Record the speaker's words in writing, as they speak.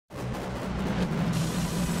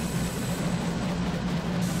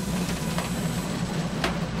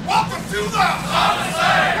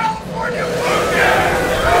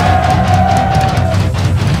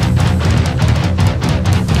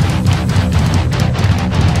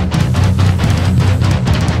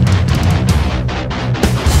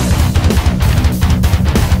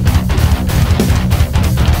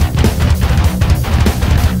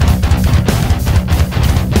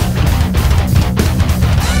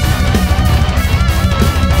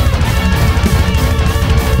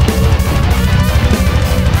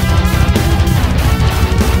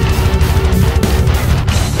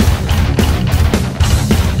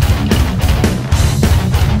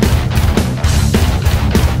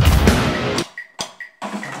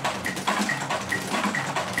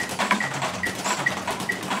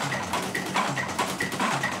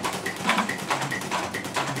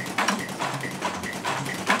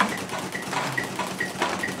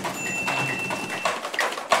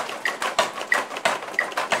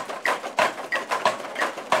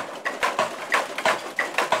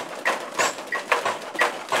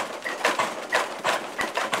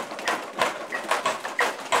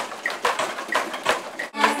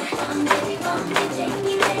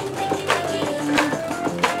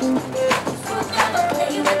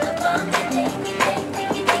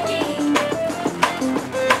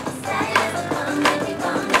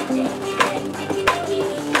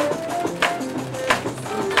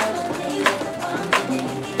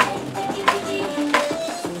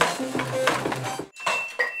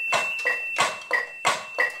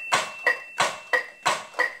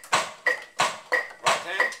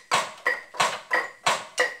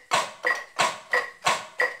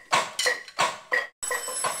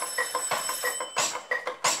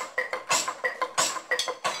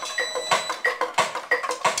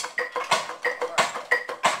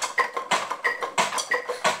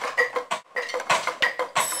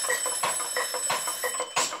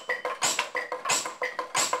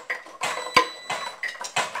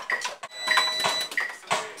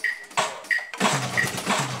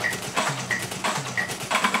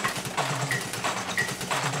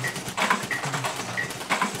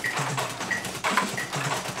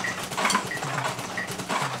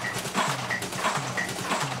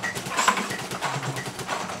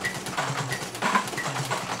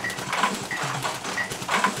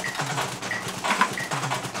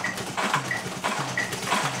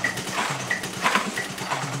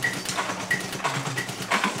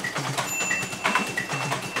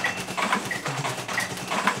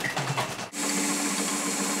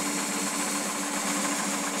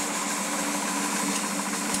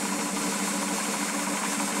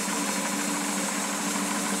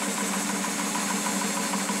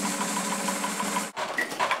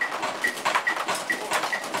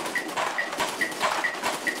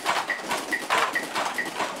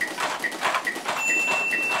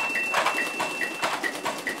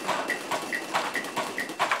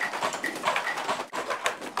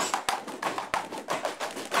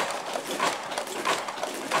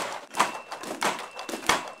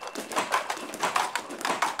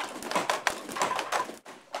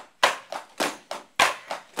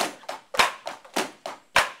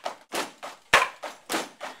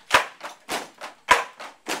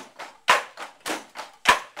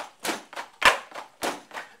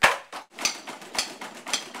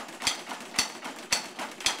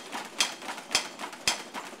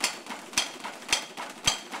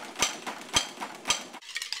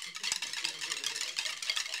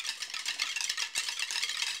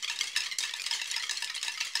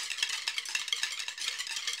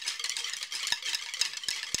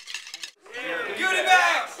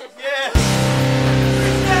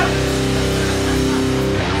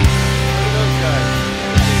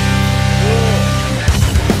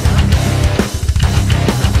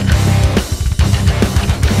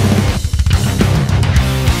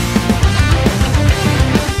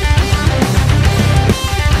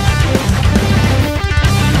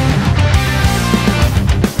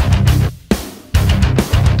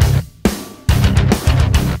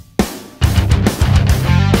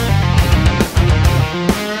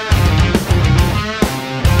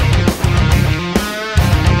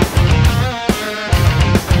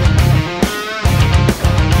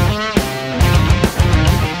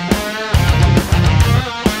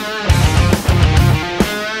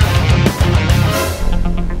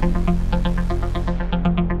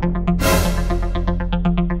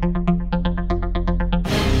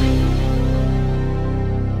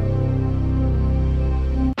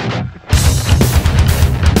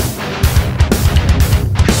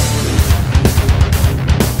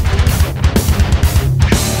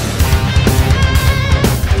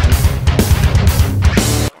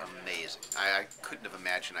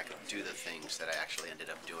do the things that I actually ended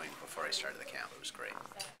up doing before I started the camp. It was great.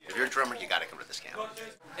 If you're a drummer, you got to come to this camp.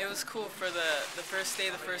 It was cool. For the first day,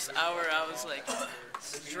 the first hour, I was like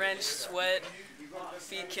drenched, sweat,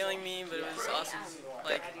 feet killing me, but it was awesome.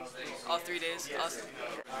 Like all 3 days, awesome.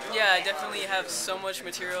 Yeah, I definitely have so much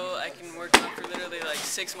material I can work on for literally like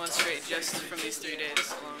 6 months straight just from these 3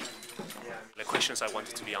 days alone. The questions I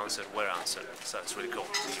wanted to be answered were answered, so it's really cool.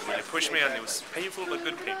 It really pushed me, and it was painful but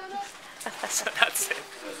good pain. So that's it.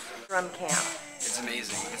 Drum camp. It's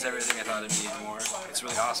amazing. It's everything I thought it'd be and more. It's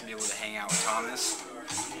really awesome to be able to hang out with Thomas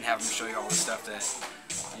and have him show you all the stuff that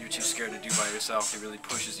you're too scared to do by yourself. He really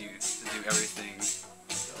pushes you to do everything,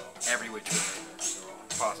 every which way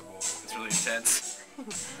possible. It's really intense.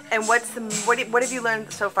 And what have you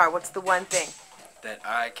learned so far? What's the one thing? That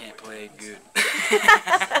I can't play good.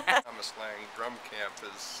 Thomas Lang Drum Camp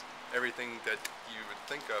is everything that you would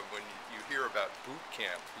think of when you hear about boot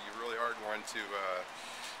camp. You really are going to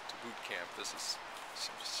boot camp. This is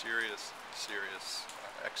some serious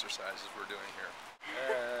exercises we're doing here.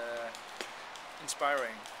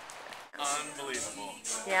 Inspiring. Unbelievable.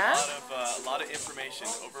 Yeah? A lot of information,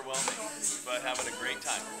 overwhelming, but having a great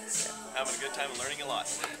time. Having a good time and learning a lot.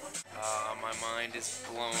 My mind is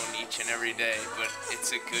blown each and every day, but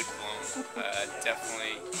it's a good blown.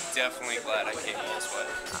 Definitely glad I came this way.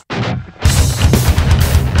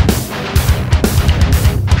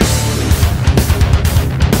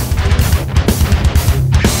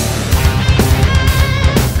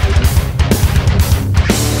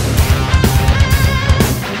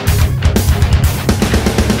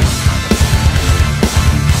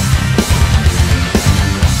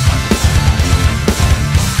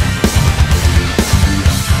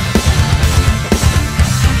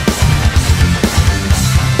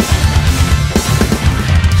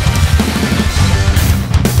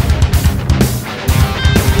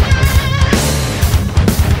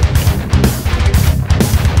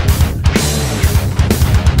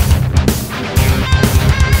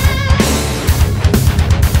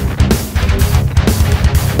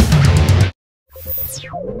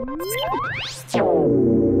 Thank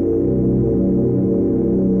you.